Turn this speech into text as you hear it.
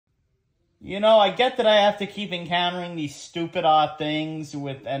You know, I get that I have to keep encountering these stupid odd things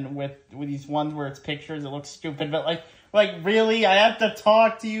with these ones where it's pictures. It looks stupid, but like really, I have to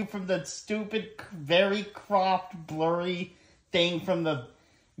talk to you from the stupid, very cropped, blurry thing from the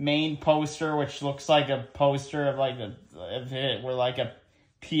main poster, which looks like a poster of if it were like a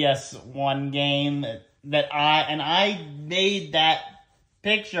PS1 game that I made that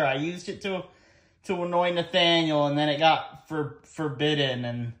picture. I used it to annoy Nathaniel, and then it got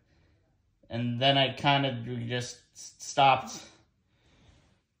forbidden, and then I kind of just stopped.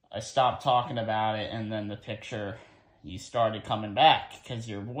 I stopped talking about it, and then the picture, you started coming back because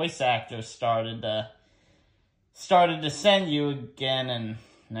your voice actor started to send you again, and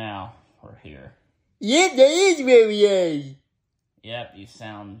now we're here. Yep, that is where we are. Yep, you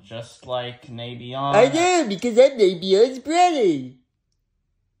sound just like Navion. I know, because I'm Navion's brother.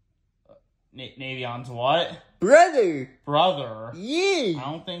 Navion's what? Brother. Brother? Yeah. I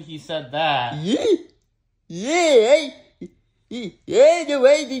don't think he said that. Yeah. Yeah, I don't know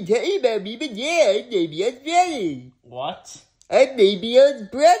why you tell you about me, but yeah, I'm Navion's brother. What? I'm Navion's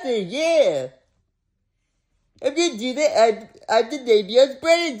brother, yeah. I'm gonna do that. I'm the Navion's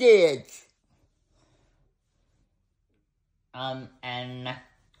brother dance. And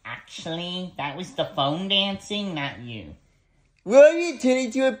actually, that was the phone dancing, not you. Well, I'm gonna turn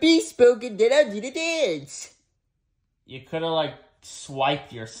into a bespoke and then I'll do the dance. You could have,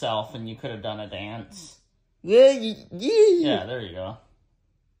 swiped yourself and you could have done a dance. Well, yeah. Yeah, there you go.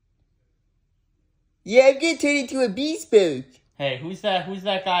 Yeah, I'm gonna turn into a bespoke. Hey, who's that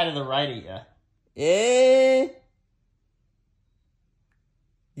guy to the right of you?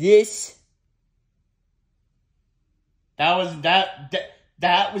 This. That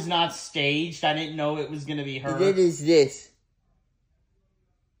was not staged. I didn't know it was gonna be her. That is this.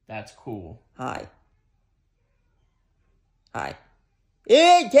 That's cool. Hi.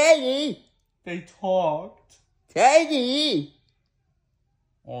 Hey, Teddy! They talked. Teddy!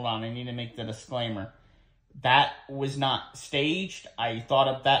 Hold on, I need to make the disclaimer. That was not staged. I thought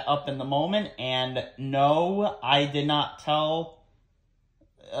of that up in the moment, and no, I did not tell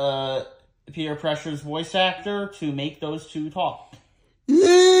Pierre Pressure's voice actor to make those two talk.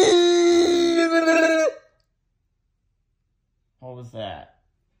 What was that?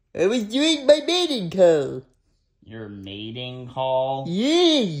 I was doing my mating call. Your mating call?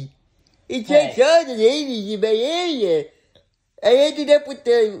 Yeah. It's like all the ladies in my area. I ended up with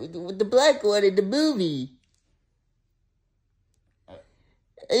the black one in the movie.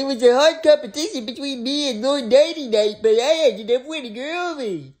 It was a hard competition between me and Lord Nighty Night, but I ended up winning her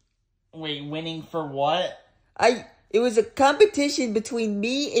over. Wait, winning for what? It was a competition between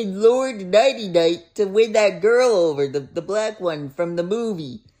me and Lord Nighty Night to win that girl over, the black one from the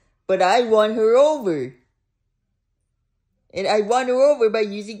movie. But I won her over. And I won her over by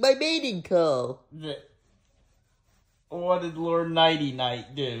using my mating call. What did Lord Nighty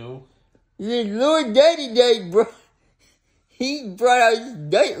Night do? Lord Nighty Night brought out his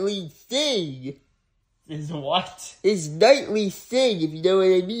nightly thing. His what? His nightly thing, if you know what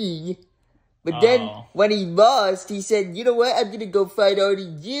I mean. But then, when he lost, he said, you know what, I'm gonna go fight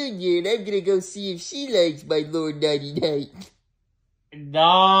Artie Jr. and I'm gonna go see if she likes my Lord Nighty Night.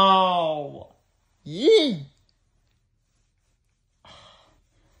 No! Yeah!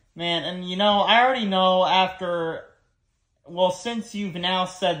 Man, and I already know since you've now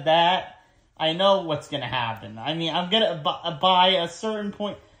said that, I know what's gonna happen. I mean, I'm gonna, by a certain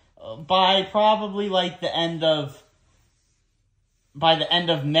point, by probably the end of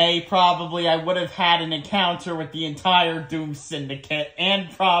May, probably, I would have had an encounter with the entire Doom Syndicate, and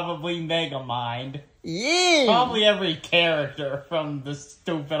probably Megamind. Yeah! Probably every character from the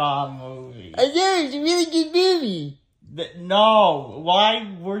stupid odd movie. I know, it's a really good movie. No,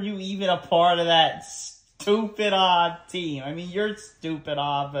 why were you even a part of that stupid odd team? I mean, you're stupid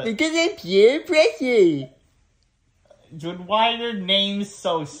odd, but... Because I'm Pierre Pressure. Dude, why are your names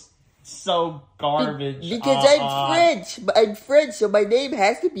so garbage? Because I'm French. I'm French, so my name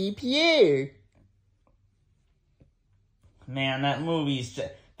has to be Pierre. Man, that movie's just...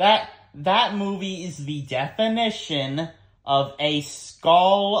 That movie is the definition of a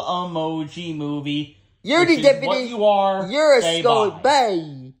skull emoji movie. You're the definition. What you are. You're a skull.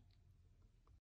 Bye.